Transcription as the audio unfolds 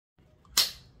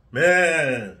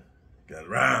Man, got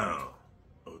around.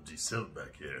 OG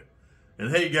Silverback here. And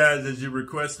hey guys, as you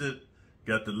requested,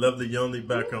 got the lovely Yoni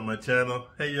back on my channel.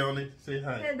 Hey Yoni, say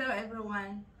hi. Hello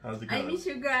everyone. How's it going? I miss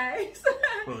you guys.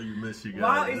 Oh, you miss you guys.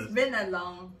 Wow, it's been a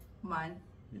long month.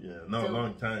 Yeah, no,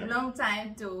 long time. A long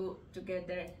time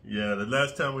together. Yeah, the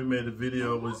last time we made a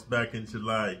video was back in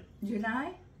July.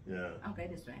 July? Yeah. Okay,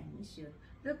 that's why I miss you.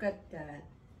 Look at that.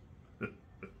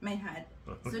 My hat.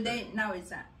 So now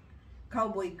it's a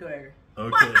cowboy girl.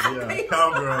 Okay, yeah.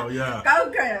 Cowgirl, yeah.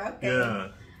 Cowgirl, okay. Yeah.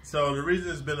 So the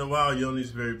reason it's been a while,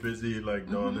 Yoni's very busy, like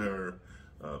doing her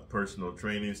personal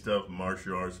training stuff,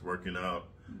 martial arts, working out.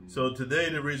 So today,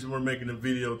 the reason we're making a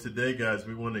video today, guys,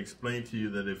 we want to explain to you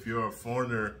that if you're a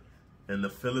foreigner in the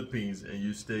Philippines and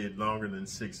you stayed longer than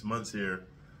 6 months here,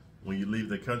 when you leave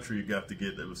the country, you got to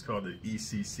get what's called an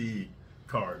ECC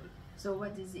card. So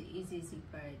what is the ECC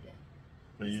card?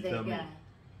 Can you tell me?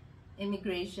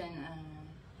 Immigration,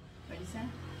 what is that?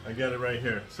 I got it right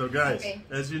here. So guys,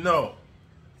 as you know,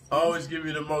 I always give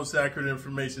you the most accurate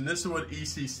information. This is what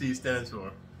ECC stands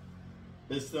for.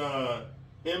 It's the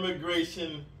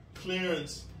Immigration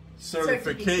Clearance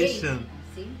Certification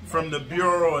from the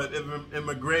Bureau of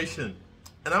Immigration.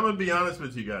 And I'm going to be honest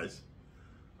with you guys.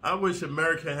 I wish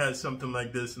America had something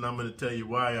like this, and I'm going to tell you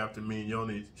why after me and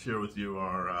Yoni share with you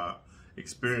our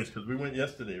experience, because we went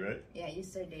yesterday, right? Yeah,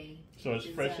 yesterday. So it's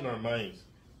fresh in our minds.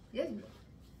 Yes,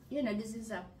 you know, this is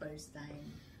our first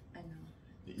time. I know.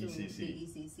 The ECC. The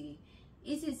ECC.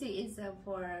 ECC is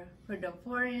for the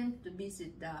foreign to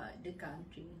visit the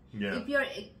country. Yeah. If you're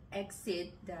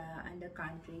exit the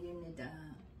country, you need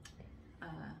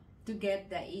to get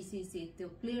the ECC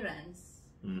to clearance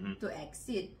to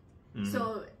exit.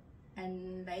 So,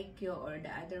 and like you or the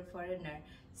other foreigner,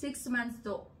 6 months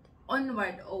to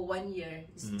onward or 1 year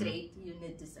straight, you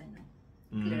need this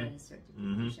clearance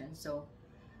certification. So,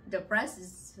 the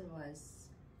process was.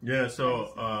 Yeah,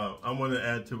 so I want to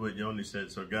add to what Yoni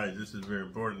said. So guys, this is very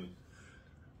important.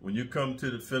 When you come to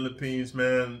the Philippines,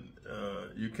 man,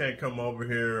 you can't come over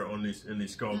here on in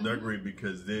these skullduggery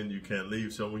because then you can't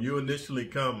leave. So when you initially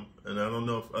come, and I don't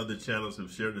know if other channels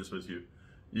have shared this with you,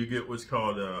 you get what's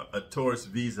called a tourist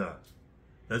visa.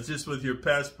 That's just with your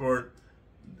passport.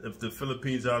 If the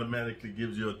Philippines automatically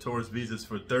gives you a tourist visa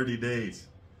for 30 days.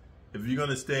 If you're going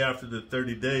to stay after the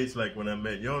 30 days, like when I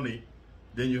met Yoni,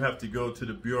 then you have to go to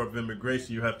the Bureau of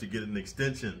Immigration. You have to get an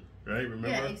extension, right? Remember?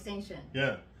 Yeah, extension.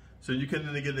 Yeah. So you can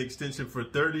get an extension for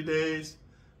 30 days,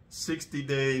 60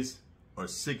 days, or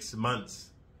 6 months.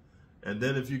 And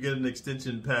then if you get an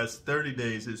extension past 30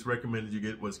 days, it's recommended you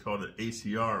get what's called an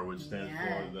ACR, which stands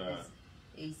for the...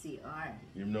 ACR.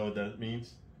 You know what that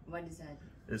means? What is that?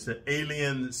 It's an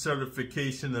Alien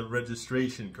Certification of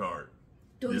Registration card.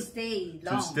 To stay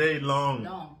long. To stay long.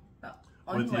 Long.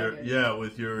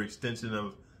 With your extension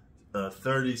of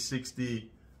 30,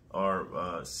 60,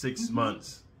 or 6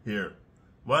 months here.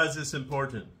 Why is this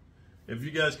important? If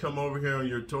you guys come over here on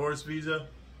your tourist visa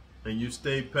and you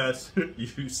stay past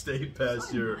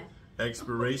your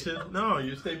expiration, no,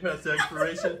 you stay past the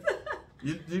expiration.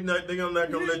 They're not gonna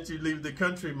let you leave the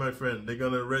country, my friend. They're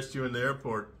gonna arrest you in the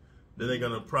airport. Then they're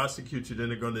gonna prosecute you. Then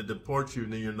they're gonna deport you,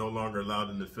 and then you're no longer allowed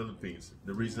in the Philippines.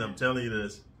 The reason I'm telling you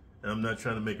this. And I'm not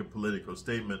trying to make a political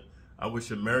statement. I wish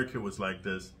America was like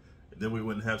this. Then we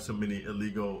wouldn't have so many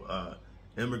illegal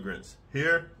immigrants.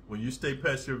 Here, when you stay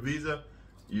past your visa,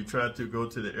 you try to go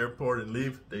to the airport and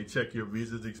leave, they check your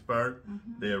visa's expired,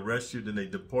 they arrest you, then they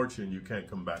deport you, and you can't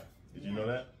come back. Did you know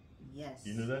that? Yes.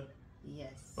 You knew that?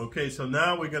 Yes. Okay, so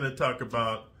now we're going to talk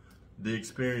about the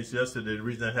experience yesterday. The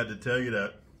reason I had to tell you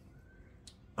that,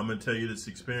 I'm going to tell you this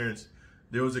experience.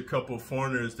 There was a couple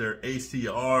foreigners, their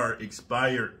ACR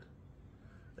expired.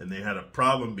 And they had a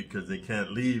problem because they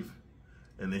can't leave,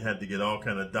 and they had to get all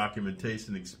kind of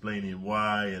documentation explaining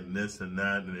why and this and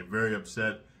that, and they're very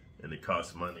upset, and it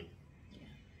costs money.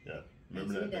 Yeah.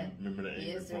 Remember that? Remember that?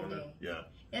 Yesterday. Yeah.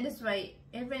 And that's why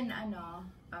even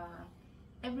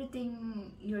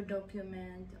everything your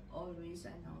document always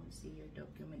see your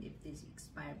document if this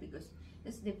expire, because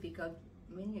it's difficult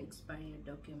when you expire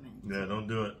your document. Yeah, don't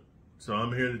do it. So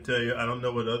I'm here to tell you. I don't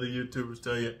know what other YouTubers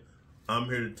tell you. I'm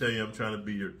here to tell you, I'm trying to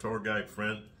be your tour guide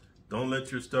friend. Don't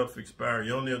let your stuff expire.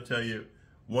 Yoni will tell you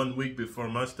 1 week before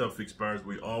my stuff expires,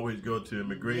 we always go to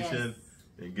immigration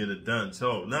and get it done.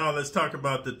 So now let's talk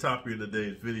about the topic of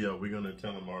today's video. We're going to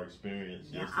tell them our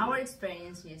experience yesterday. Our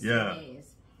experience yesterday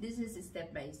is, this is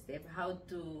step by step, how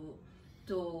to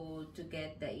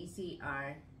get the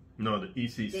ECR. No, the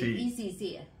ECC. The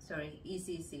ECC, sorry,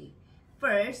 ECC.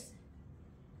 First,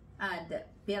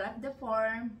 fill up the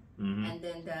form, and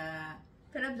then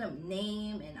fill up the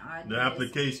name and address. The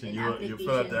application. You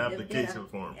fill out the application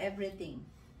form. Everything.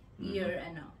 Your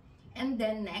and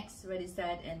then next, what is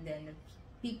that? And then the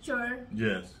picture.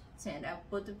 Yes. Send a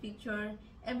photo picture.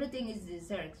 Everything is the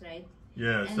Xerox, right?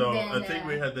 Yeah. And so then, I think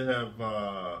we had to have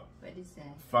what is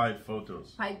that? 5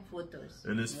 photos. 5 photos.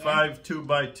 And it's 5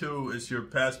 2x2. It's your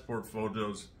passport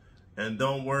photos. And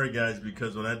don't worry, guys,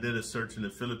 because when I did a search in the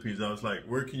Philippines, I was like,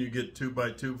 where can you get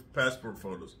 2x2 passport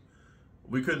photos?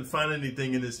 We couldn't find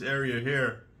anything in this area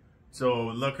here. So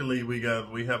luckily we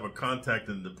have a contact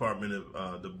in the Department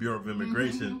of the Bureau of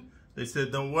Immigration. They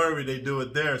said, don't worry, they do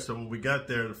it there. So when we got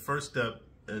there, the first step,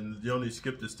 and you only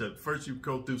skipped a step, first you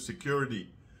go through security.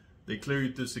 They clear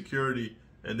you through security,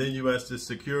 and then you ask the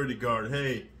security guard,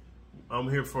 hey, I'm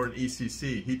here for an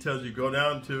ECC. He tells you, go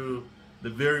down to the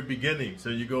very beginning. So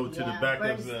you go to the back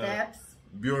of the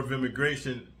Bureau of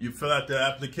Immigration, you fill out the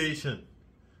application.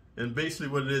 And basically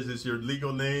what it is your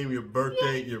legal name, your birth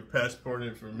date, your passport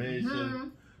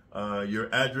information,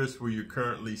 your address where you're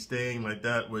currently staying, like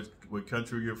that, what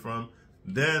country you're from.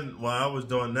 Then while I was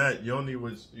doing that, Yoni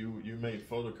was you made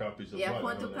photocopies of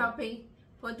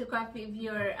photocopy of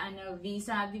your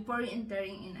visa before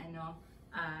entering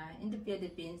in the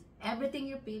Philippines. Everything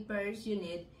your papers you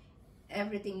need,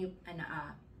 everything you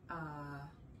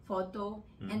photo,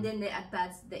 and then they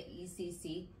attach the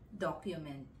ECC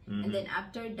document, and then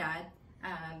after that,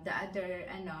 the other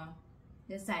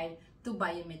the side to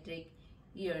biometric,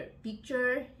 your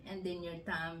picture, and then your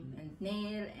thumb and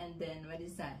nail, and then what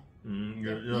is that?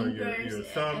 Your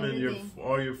thumb and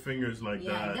all your fingers like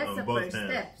that that's on the both first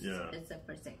hands. step. Yeah, that's the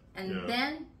first step, and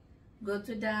then go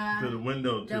to the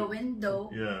window.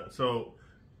 Yeah. So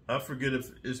I forget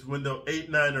if it's window 8,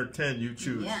 9, or 10. You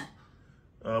choose. Yeah.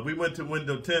 We went to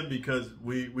window 10 because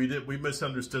we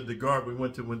misunderstood the guard. We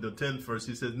went to window 10 first.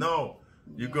 He said, no,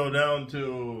 you go down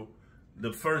to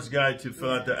the first guy to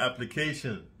fill out the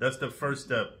application. That's the first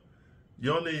step.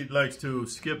 Yoni likes to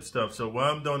skip stuff. So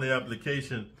while I'm doing the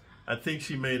application, I think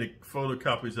she made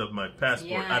photocopies of my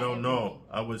passport. I don't know.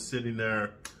 I was sitting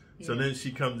there. So then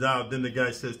she comes out. Then the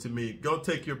guy says to me, go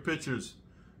take your pictures,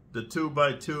 the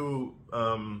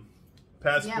 2x2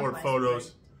 passport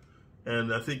photos.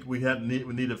 And I think we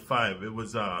needed 5. It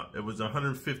was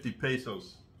 150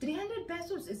 pesos. 300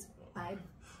 pesos is 5.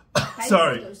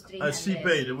 Sorry, she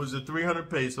paid. It was a 300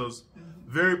 pesos.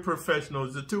 Very professional.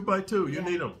 It's a 2x2. You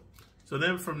need them. So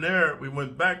then from there, we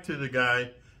went back to the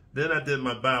guy. Then I did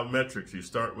my biometrics. You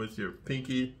start with your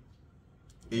pinky,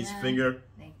 each finger,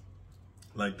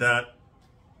 like that.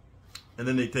 And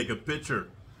then they take a picture.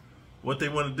 What they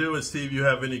want to do is see if you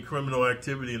have any criminal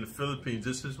activity in the Philippines.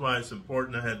 This is why it's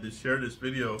important I had to share this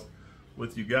video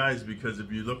with you guys, because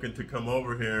if you're looking to come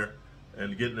over here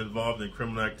and getting involved in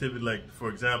criminal activity, like for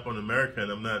example in America,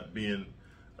 and I'm not being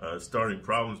starting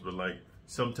problems, but like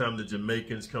sometimes the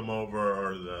Jamaicans come over,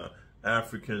 or the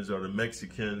Africans, or the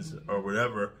Mexicans, or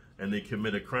whatever, and they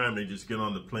commit a crime, they just get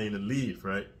on the plane and leave,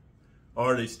 right?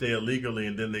 Or they stay illegally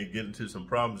and then they get into some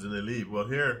problems and they leave. Well,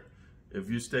 here, if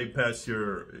you stay past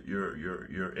your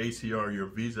ACR, your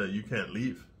visa, you can't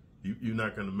leave. You're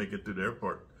not going to make it through the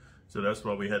airport. So that's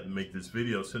why we had to make this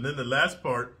video. So then the last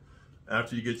part,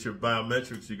 after you get your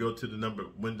biometrics, you go to the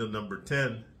window number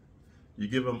 10. You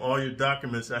give them all your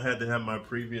documents. I had to have my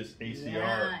previous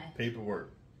ACR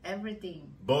paperwork.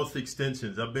 Everything. Both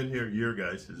extensions. I've been here a year,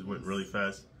 guys. It went really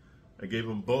fast. I gave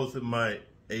them both of my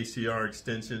ACR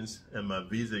extensions and my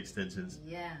visa extensions.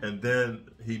 Yeah. And then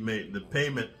he made the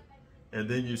payment. And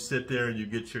then you sit there and you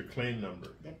get your claim number.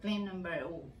 The claim number,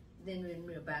 then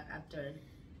we're back after.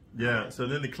 Yeah, so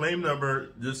then the claim number,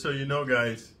 just so you know,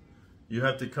 guys, you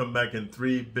have to come back in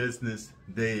 3 business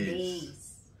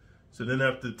days. So then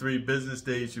after 3 business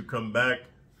days, you come back.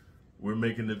 We're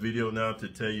making the video now to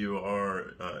tell you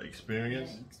our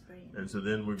experience. And so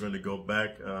then we're going to go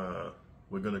back.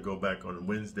 We're going to go back on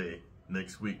Wednesday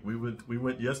next week. We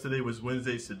went. Yesterday was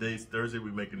Wednesday. Today's Thursday.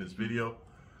 We're making this video.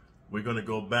 We're going to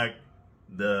go back.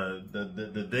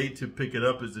 The date to pick it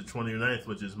up is the 29th,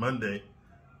 which is Monday.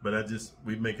 But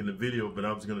we're making the video, but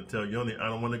I was going to tell Yoni, I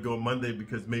don't want to go Monday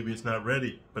because maybe it's not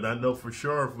ready. But I know for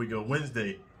sure if we go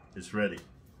Wednesday, it's ready.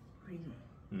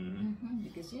 Really?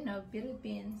 Because,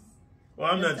 Philippines.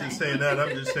 Well, I'm not just saying that.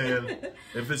 I'm just saying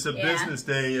if it's a business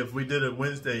day, if we did it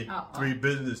Wednesday, 3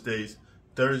 business days,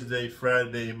 Thursday,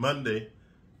 Friday, Monday.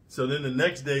 So then the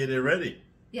next day, they're ready.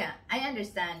 Yeah, I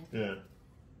understand. Yeah.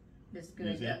 That's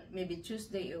good. Maybe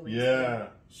Tuesday or Wednesday. Yeah.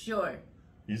 Sure.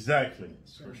 Exactly.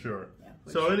 For sure. Yeah,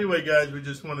 so anyway, guys, we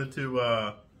just wanted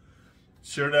to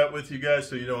share that with you guys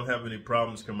so you don't have any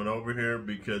problems coming over here,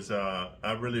 because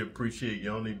I really appreciate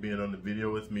Yoni being on the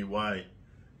video with me. Why?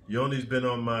 Yoni's been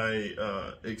on my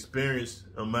experience,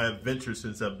 on my adventure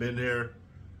since I've been here.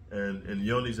 And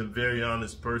Yoni's a very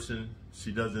honest person.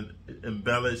 She doesn't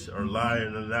embellish or lie or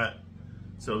none of that.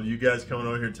 So you guys coming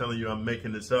over here telling you I'm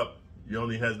making this up,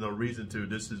 Yoni has no reason to.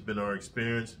 This has been our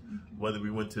experience, whether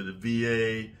we went to the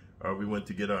VA or we went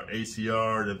to get our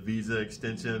ACR, the visa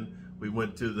extension. We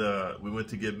went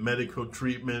to get medical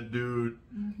treatment, dude,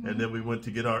 and then we went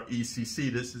to get our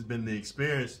ECC. This has been the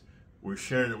experience. We're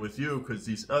sharing it with you because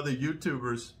these other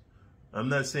YouTubers, I'm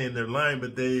not saying they're lying,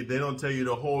 but they don't tell you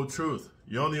the whole truth.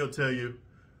 Yoni will tell you,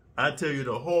 I tell you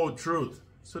the whole truth.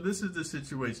 So this is the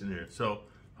situation here. So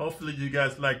hopefully you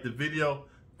guys like the video.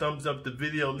 Thumbs up the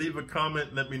video. Leave a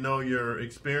comment. Let me know your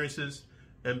experiences.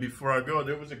 And before I go,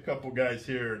 there was a couple guys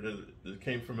here that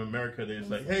came from America. They was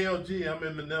like, hey, OG, I'm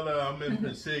in Manila. I'm in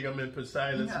Pasig. I'm in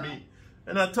Pasay. Let's meet.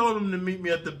 And I told them to meet me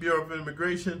at the Bureau of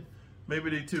Immigration. Maybe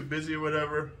they're too busy or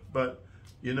whatever. But,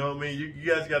 you know what I mean?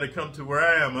 You guys got to come to where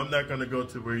I am. I'm not going to go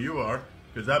to where you are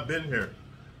because I've been here.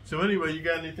 So anyway, you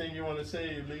got anything you want to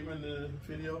say? You're leaving the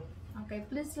video? Okay,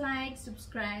 please like,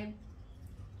 subscribe,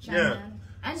 channel. Yeah.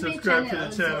 And subscribe to the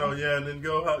also. channel, yeah, and then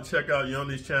go out, check out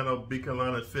Yoni's channel,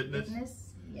 Bicolana Fitness.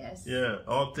 Yes. Yeah,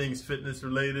 all things fitness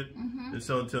related. And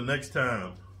so until next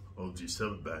time, OG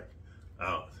Silverback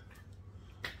out.